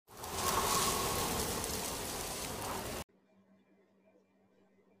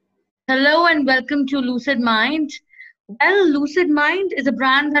Hello and welcome to Lucid Mind. Well, Lucid Mind is a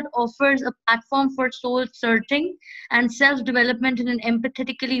brand that offers a platform for soul searching and self development in an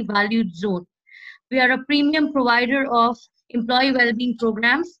empathetically valued zone. We are a premium provider of employee well-being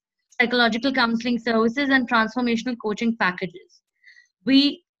programs, psychological counseling services, and transformational coaching packages.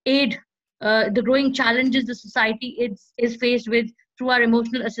 We aid the growing challenges the society is faced with through our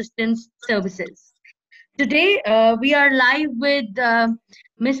emotional assistance services. Today, we are live with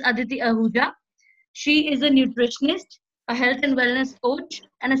Miss Aditi Ahuja. She is a nutritionist, a health and wellness coach,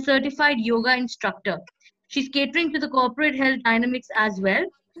 and a certified yoga instructor. She's catering to the corporate health dynamics as well.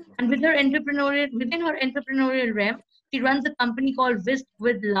 And within her entrepreneurial realm, she runs a company called Whisk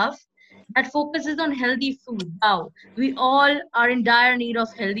with Love that focuses on healthy food. Wow, we all are in dire need of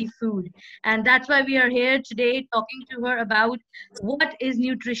healthy food, and that's why we are here today talking to her about what is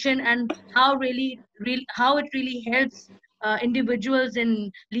nutrition and how it really helps individuals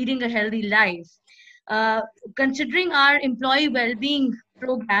in leading a healthy life. Uh, Considering our employee well-being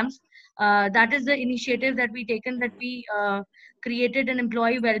programs, that is the initiative that we taken that we created an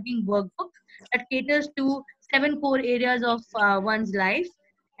employee well-being workbook that caters to seven core areas of one's life.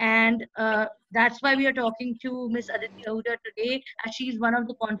 And that's why we are talking to Miss Aditi Ahuja today, as she's one of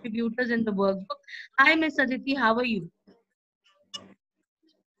the contributors in the workbook. Hi, Miss Aditi, how are you?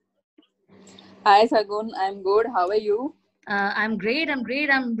 Hi Sagun, I'm good. How are you? I'm great. I'm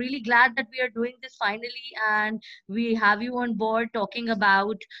great. I'm really glad that we are doing this finally, and we have you on board talking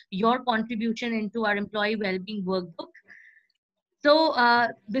about your contribution into our employee well-being workbook. So,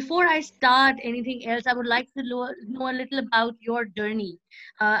 before I start anything else, I would like to know a little about your journey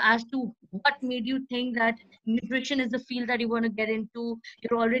as to what made you think that nutrition is the field that you want to get into.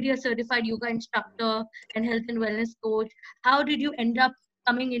 You're already a certified yoga instructor and health and wellness coach. How did you end up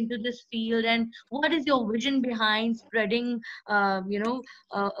coming into this field, and what is your vision behind spreading, a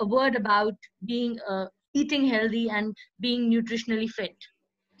word about being eating healthy and being nutritionally fit?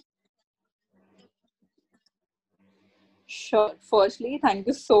 Sure. Firstly, thank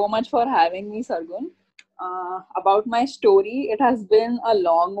you so much for having me, Sargun. About my story, it has been a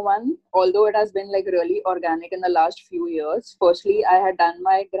long one, although it has been like really organic in the last few years. Firstly, I had done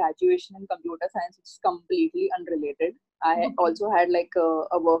my graduation in computer science, which is completely unrelated. I also had like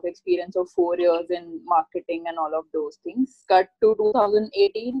a work experience of 4 years in marketing and all of those things. Cut to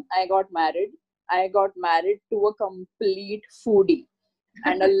 2018, I got married. I got married to a complete foodie.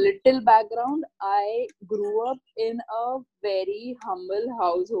 And a little background, I grew up in a very humble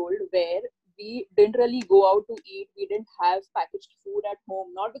household where we didn't really go out to eat. We didn't have packaged food at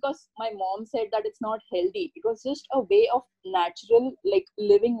home. Not because my mom said that it's not healthy. It was just a way of natural, like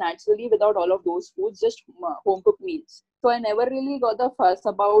living naturally without all of those foods, just home cooked meals. So I never really got the fuss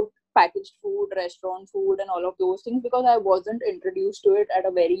about packaged food, restaurant food, and all of those things because I wasn't introduced to it at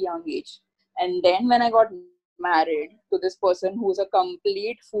a very young age. And then when I got married to this person who's a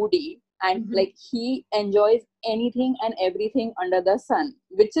complete foodie, and like Mhm. he enjoys anything and everything under the sun,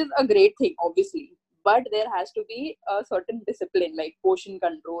 which is a great thing, obviously. But there has to be a certain discipline, like portion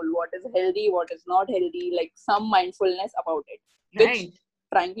control, what is healthy, what is not healthy, like some mindfulness about it, which Right.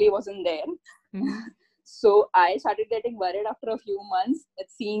 frankly wasn't there. Mhm. So I started getting worried after a few months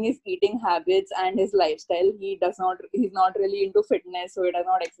at seeing his eating habits and his lifestyle. He's not really into fitness, so he does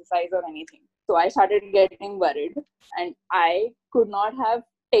not exercise or anything. So I started getting worried, and I could not have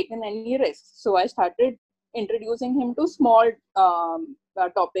taken any risks. So I started introducing him to small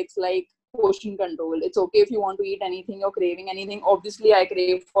topics like portion control. It's okay if you want to eat anything, you're craving anything. Obviously, I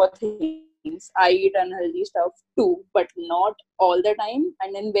crave for things. I eat unhealthy stuff too, but not all the time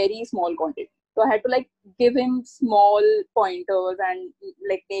and in very small quantity. So I had to like give him small pointers and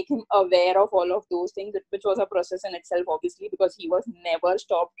like make him aware of all of those things, which was a process in itself, obviously, because he was never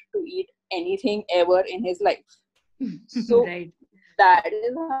stopped to eat anything ever in his life. So Right. that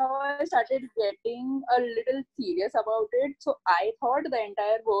is how I started getting a little serious about it. So I thought the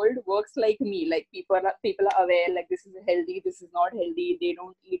entire world works like me, like people are aware, like this is healthy, this is not healthy, they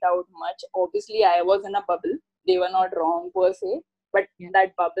don't eat out much. Obviously I was in a bubble, they were not wrong per se, but Yeah.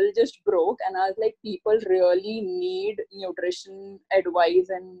 that bubble just broke, and I was like, people really need nutrition advice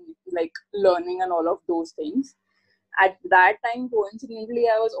and like learning and all of those things. At that time, coincidentally,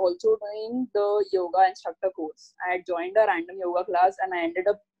 I was also doing the yoga instructor course. I had joined a random yoga class and I ended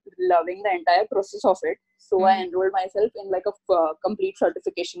up loving the entire process of it. So I Mhm. enrolled myself in like a complete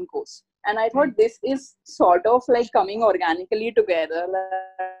certification course. And I thought Right. this is sort of like coming organically together,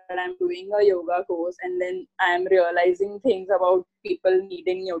 that I'm doing a yoga course and then I'm realizing things about people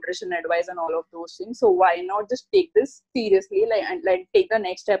needing nutrition advice and all of those things. So why not just take this seriously, like take the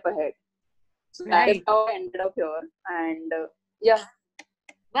next step ahead. So that is Right. how I ended up here. And yeah.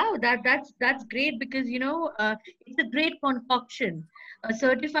 Wow, that's great because it's a great concoction. A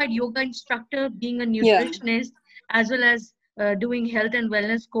certified yoga instructor, being a Yeah, nutritionist, as well as doing health and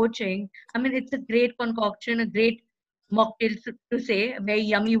wellness coaching. I mean, it's a great concoction, a great mocktail to say, a very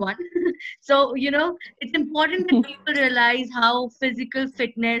yummy one. So it's important that people realize how physical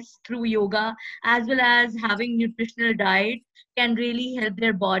fitness through yoga, as well as having nutritional diet, can really help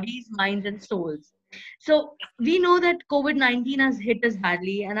their bodies, minds, and souls. So we know that COVID-19 has hit us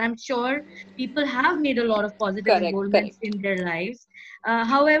badly, and I'm sure people have made a lot of positive correct, involvements correct. in their lives.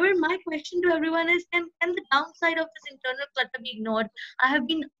 However, my question to everyone is, can the downside of this internal clutter be ignored? I have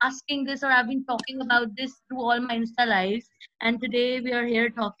been asking this, or I've been talking about this through all my Insta lives, and today we are here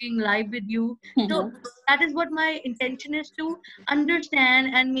talking live with you. So Mhm. that is what my intention is, to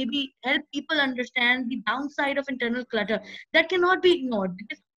understand and maybe help people understand the downside of internal clutter that cannot be ignored,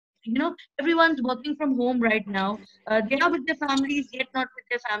 because everyone's working from home right now. They are with their families, yet not with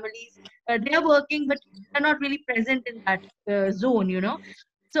their families. They are working, but they're not really present in that zone.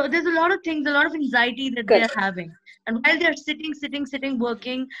 So there's a lot of things, a lot of anxiety that they're Correct. having. And while they're sitting,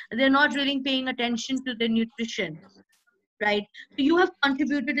 working, they're not really paying attention to their nutrition, right? So you have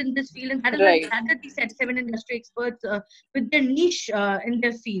contributed in this field, and that is why we Right. gathered these set seven industry experts with their niche in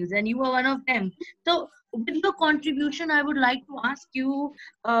their fields, and you are one of them. So, with your contribution, I would like to ask you.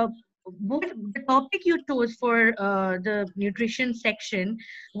 What the topic you chose for the nutrition section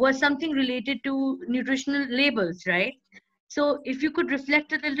was something related to nutritional labels, right? So, if you could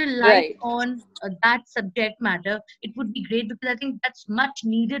reflect a little light Right. on that subject matter, it would be great, because I think that's much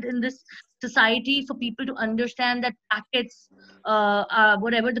needed in this society, for people to understand that packets,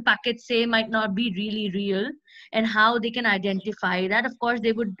 whatever the packets say, might not be really real, and how they can identify that. Of course,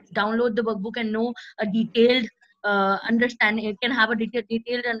 they would download the workbook and know a detailed understanding. It can have a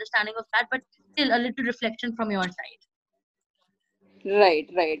detailed understanding of that, but still a little reflection from your side. Right,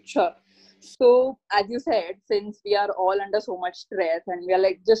 right, sure. So, as you said, since we are all under so much stress and we are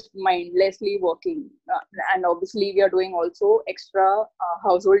like just mindlessly working, and obviously we are doing also extra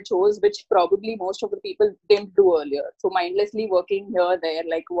household chores, which probably most of the people didn't do earlier. So, mindlessly working here, there,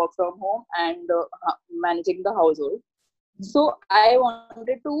 like work from home and managing the household. So, I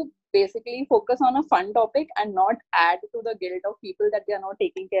wanted to basically focus on a fun topic and not add to the guilt of people that they are not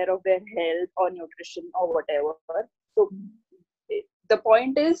taking care of their health or nutrition or whatever. So, the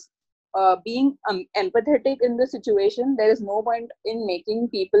point is being empathetic in the situation. There is no point in making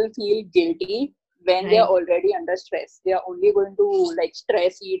people feel guilty when they are Right, already under stress. They are only going to like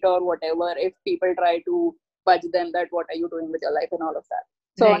stress eat or whatever if people try to budge them that what are you doing with your life and all of that.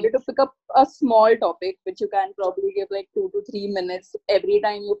 So I right, wanted to pick up a small topic which you can probably give like 2 to 3 minutes every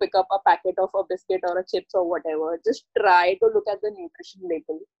time you pick up a packet of a biscuit or a chips or whatever. Just try to look at the nutrition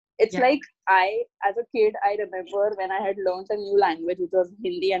label. It's yeah. like as a kid, I remember when I had learned a new language, which was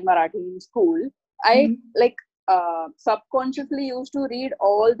Hindi and Marathi in school. I Mhm. like subconsciously used to read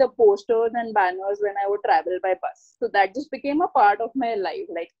all the posters and banners when I would travel by bus. So that just became a part of my life.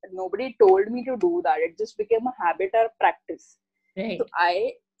 Like nobody told me to do that. It just became a habit or practice. So Right.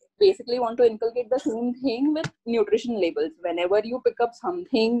 I basically want to inculcate the same thing with nutrition labels. Whenever you pick up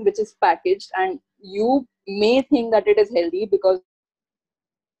something which is packaged and you may think that it is healthy because of the label,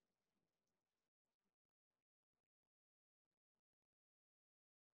 just try to look at the nutrition label and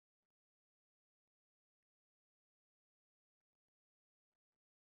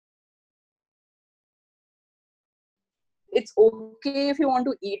understand that it's okay if you want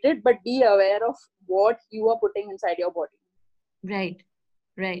to eat it, but be aware of what you are putting inside your body. Right.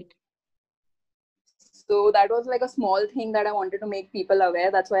 Right. So that was like a small thing that I wanted to make people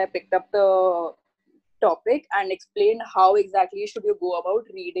aware. That's why I picked up the topic and explained how exactly should you go about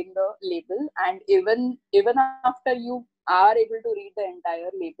reading the label. And even after you are able to read the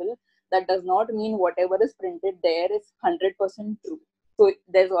entire label, that does not mean whatever is printed there is 100% true. So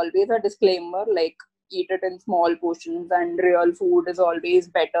there's always a disclaimer like eat it in small portions and real food is always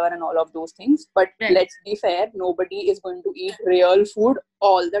better and all of those things. But Right. let's be fair, nobody is going to eat real food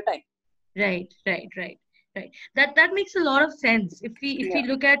all the time. Right, right, right, right. That makes a lot of sense. If we Yeah.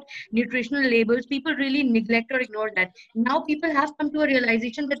 look at nutritional labels, people really neglect or ignore that. Now people have come to a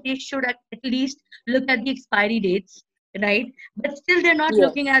realization that they should at least look at the expiry dates, right? But still they're not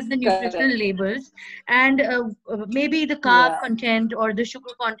looking Yes, at the correct. nutritional labels, and maybe the Yeah. carb content or the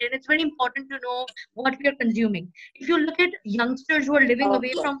sugar content. It's very important to know what we are consuming. If you look at youngsters who are living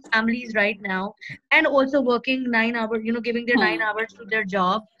away Okay. from families right now, and also working 9 hours, giving their Hmm. 9 hours to their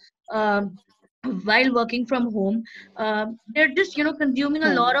job, um, while working from home, they're just consuming a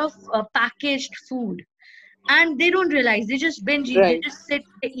Hmm. lot of packaged food, and they don't realize, they just binge eat, they Right. just sit,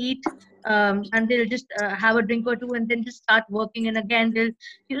 they eat, and they'll just have a drink or two and then just start working. And again, they'll,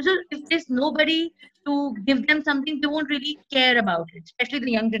 so if there's nobody to give them something, they won't really care about it, especially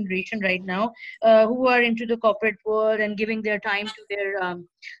the young generation right now, who are into the corporate world and giving their time to their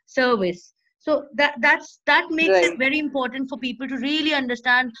service. So that makes it Right. very important for people to really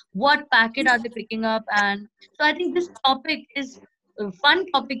understand what packet are they picking up. And so I think this topic is a fun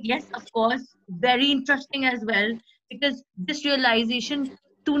topic, yes, of course, very interesting as well, because this realization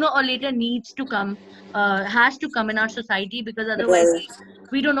sooner or later needs to come, has to come in our society, because otherwise Right.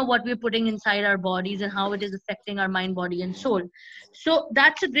 we don't know what we're putting inside our bodies and how it is affecting our mind, body, and soul. So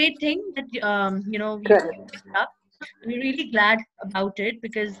that's a great thing that you Correct. picked up. We're really glad about it,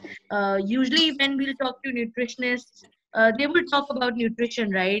 because usually when we'll talk to nutritionists, they will talk about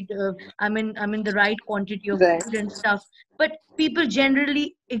nutrition, right? I'm in the right quantity of Right. food and stuff, but people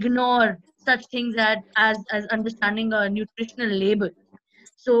generally ignore such things as understanding a nutritional label.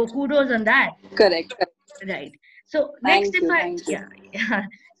 So kudos on that. Correct. Correct. Right. So next, Thank if you. I, Thank you. yeah, yeah.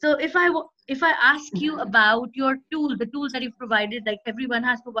 So if I ask you about your tool, the tool that you've provided, like everyone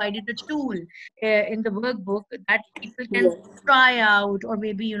has provided a tool in the workbook that people can Yes. try out, or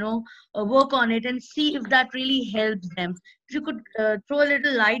maybe work on it and see if that really helps them. If you could throw a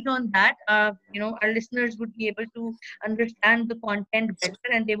little light on that, our listeners would be able to understand the content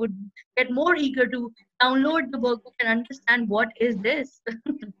better, and they would get more eager to download the workbook and understand what is this.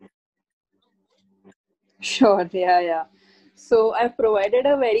 Sure, yeah, yeah. So I've provided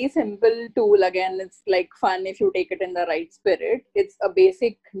a very simple tool. Again, it's like fun if you take it in the right spirit. It's a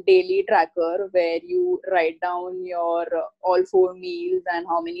basic daily tracker where you write down your all 4 meals and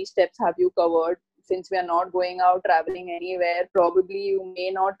how many steps have you covered. Since we are not going out traveling anywhere, probably you may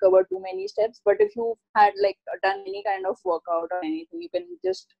not cover too many steps. But if you had like done any kind of workout or anything, you can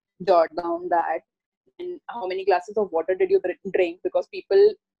just jot down that. And how many glasses of water did you drink? Because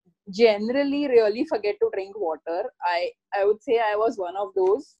people generally really forget to drink water. I would say I was one of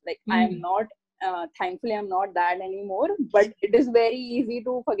those. Like, I am Mm, not, thankfully I'm not that anymore, but it is very easy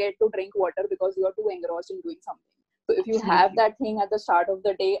to forget to drink water because you are too engrossed in doing something. So if you have absolutely. that thing at the start of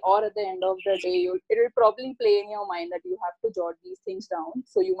the day or at the end of the day, it will probably play in your mind that you have to jot these things down.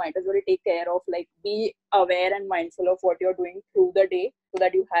 So you might as well take care of, like, be aware and mindful of what you're doing through the day, so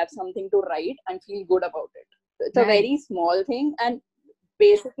that you have something to write and feel good about it. So it's a Right. very small thing. And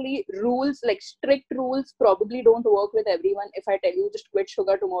basically, rules, like strict rules, probably don't work with everyone. If I tell you just quit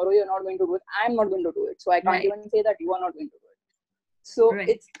sugar tomorrow, you're not going to do it. I'm not going to do it, so I can't Right. even say that you are not going to do it. So Right.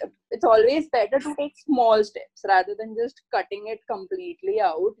 it's always better to take small steps rather than just cutting it completely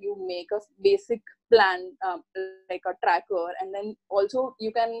out. You make a basic plan, like a tracker, and then also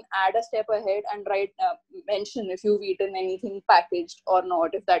you can add a step ahead and write, mention if you've eaten anything packaged or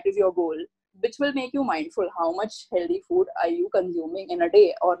not, if that is your goal, which will make you mindful how much healthy food are you consuming in a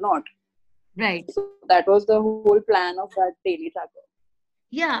day or not. Right. So that was the whole plan of that daily tracker.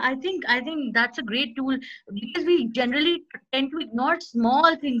 Yeah, I think that's a great tool, because we generally tend to ignore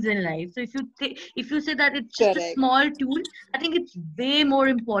small things in life. So if you say that it's just a Correct. small tool, I think it's way more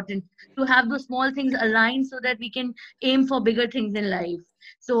important to have those small things aligned so that we can aim for bigger things in life.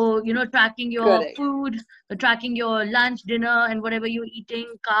 So tracking your Correct. food, tracking your lunch, dinner, and whatever you're eating,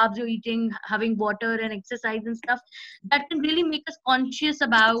 carbs you're eating, having water and exercise and stuff, that can really make us conscious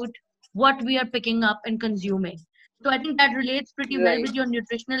about what we are picking up and consuming. So I think that relates pretty well Right. with your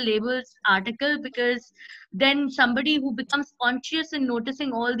nutritional labels article, because then somebody who becomes conscious in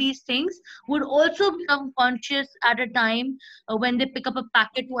noticing all these things would also become conscious at a time when they pick up a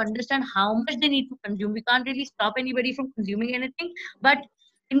packet, to understand how much they need to consume. We can't really stop anybody from consuming anything, but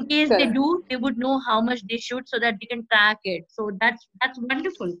in case they Correct. do, they would know how much they should, so that they can track it. So that's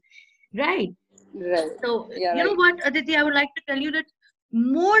wonderful, right? Right. So, Yeah. you know Right. what, Aditi, I would like to tell you that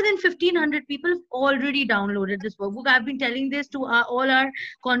more than 1,500 people have already downloaded this workbook. I've been telling this to all our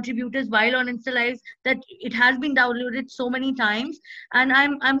contributors while on Insta Lives, that it has been downloaded so many times, and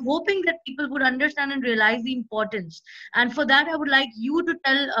I'm hoping that people would understand and realize the importance. And for that, I would like you to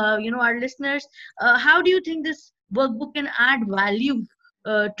tell our listeners, how do you think this workbook can add value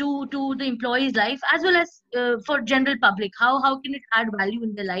to the employee's life, as well as for general public? How can it add value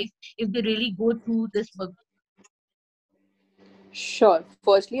in their life if they really go through this book? Sure.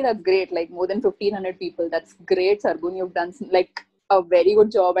 Firstly, that's great. Like, more than 1,500 people. That's great, Sargun. You've done like a very good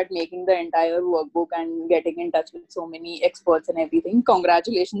job at making the entire workbook and getting in touch with so many experts and everything.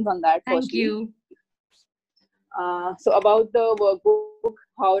 Congratulations on that, Thank firstly. you. So about the workbook,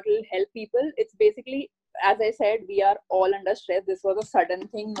 how it will help people, it's basically, as I said, we are all under stress. This was a sudden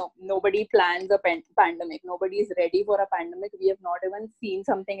thing. No, nobody plans a pandemic. Nobody is ready for a pandemic. We have not even seen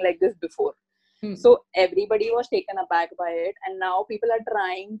something like this before. Hmm. So everybody was taken aback by it, and now people are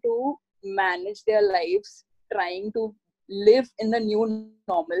trying to manage their lives trying to live in the new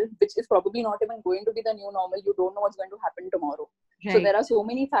normal, which is probably not even going to be the new normal. You don't know what's going to happen tomorrow. Right. So there are so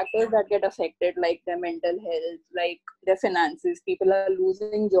many factors that get affected, like their mental health, like their finances. People are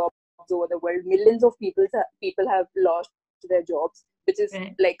losing jobs over the world. Millions of people have lost their jobs, which is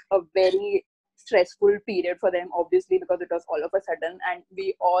right. like a very stressful period for them, obviously, because it was all of a sudden. And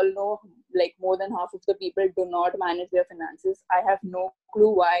we all know, like, more than half of the people do not manage their finances. I have no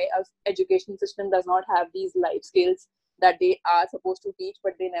clue why our education system does not have these life skills that they are supposed to teach,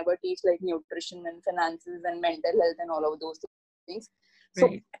 but they never teach, like nutrition and finances and mental health and all of those things. So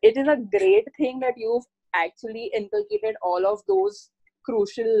right. It is a great thing that you've actually inculcated all of those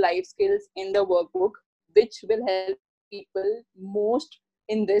crucial life skills in the workbook, which will help people most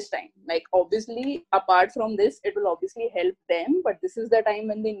in this time. Like, obviously, apart from this, it will obviously help them, but this is the time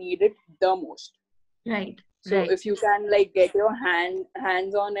when they need it the most. Right. So right. If you can, like, get your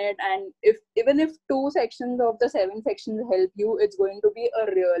hands on it, and even if 2 sections of the 7 sections help you, it's going to be a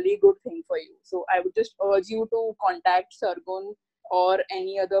really good thing for you. So I would just urge you to contact Sargun or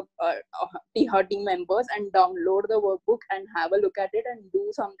any other her team members and download the workbook and have a look at it and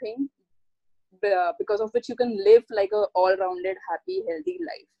do something because of which you can live like a all-rounded, happy, healthy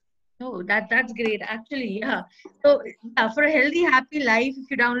life. Oh, that's great. Actually, yeah. So, yeah, for a healthy, happy life,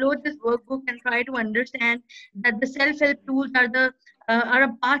 if you download this workbook and try to understand that the self-help tools are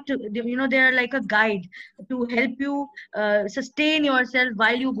a part to, they're like a guide to help you sustain yourself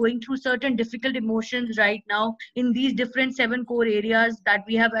while you're going through certain difficult emotions right now in these different 7 core areas that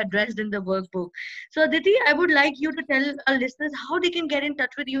we have addressed in the workbook. So, Aditi, I would like you to tell our listeners how they can get in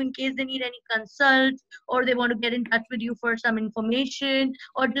touch with you in case they need any consults, or they want to get in touch with you for some information,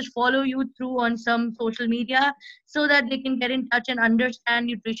 or just follow you through on some social media, so that they can get in touch and understand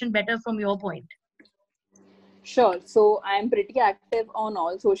nutrition better from your point. Sure. So I'm pretty active on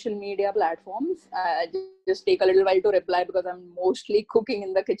all social media platforms. I just take a little while to reply because I'm mostly cooking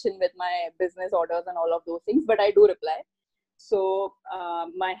in the kitchen with my business orders and all of those things, but I do reply. So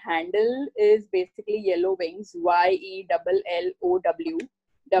my handle is basically Yellow Wings, YELLOWWINGSS.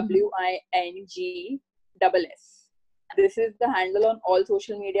 This is the handle on all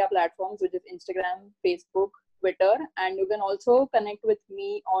social media platforms, which is Instagram, Facebook, Twitter, and you can also connect with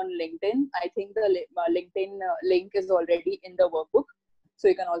me on LinkedIn. I think the LinkedIn link is already in the workbook, so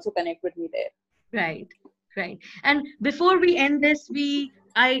you can also connect with me there. Right. And before we end this,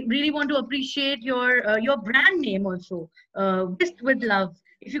 I really want to appreciate your brand name also, Whisked with Love.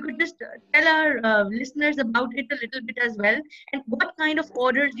 If you could just tell our listeners about it a little bit as well, and what kind of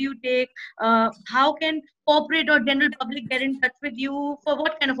orders do you take? How can corporate or general public get in touch with you? For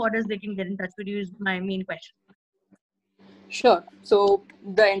what kind of orders they can get in touch with you is my main question. Sure. So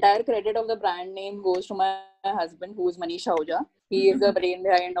the entire credit of the brand name goes to my husband, who is Manish Ahuja. He is the brain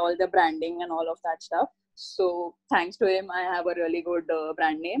behind all the branding and all of that stuff. So thanks to him, I have a really good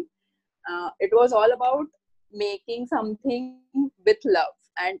brand name. It was all about making something with love.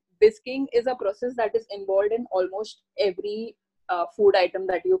 And whisking is a process that is involved in almost every food item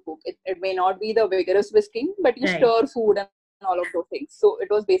that you cook. It may not be the vigorous whisking, but you stir food and all of those things. So it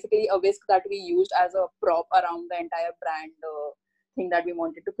was basically a whisk that we used as a prop around the entire brand thing that we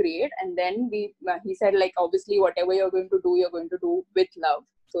wanted to create. And then he said, like, obviously, whatever you're going to do with love.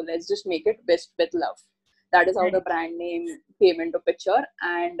 So let's just make it Whisked with Love. That is how the brand name came into picture.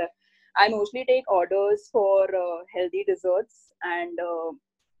 And I mostly take orders for healthy desserts, and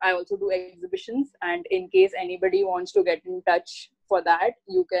I also do exhibitions. And in case anybody wants to get in touch for that,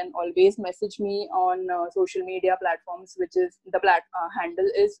 you can always message me on social media platforms, which is the handle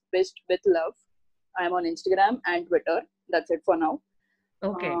is Whisked with Love. I'm on Instagram and Twitter. That's it for now.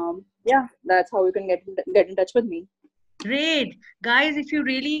 Okay. Yeah, that's how you can get in touch with me. Great. Guys, if you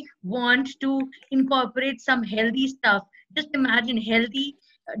really want to incorporate some healthy stuff, just imagine healthy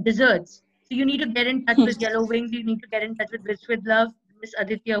desserts. So you need to get in touch with Yellow Wings. You need to get in touch with Whisked with Love, Miss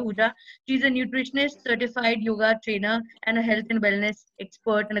Aditi Ahuja. She's a nutritionist, certified yoga trainer, and a health and wellness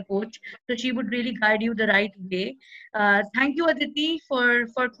expert and a coach. So she would really guide you the right way. Thank you, Aditi, for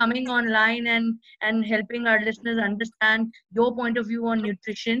coming online and helping our listeners understand your point of view on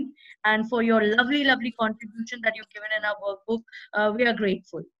nutrition, and for your lovely contribution that you've given in our workbook. We are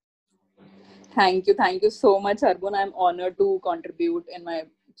grateful. Thank you so much, Sargun. I'm honored to contribute in my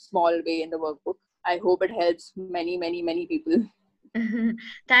small way in the workbook. I hope it helps many people.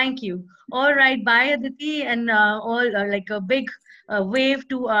 Thank you. All right, bye, Aditi, and like a big wave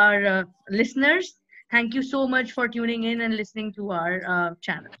to our listeners. Thank you so much for tuning in and listening to our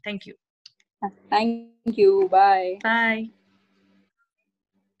channel. Thank you. Thank you. Bye. Bye.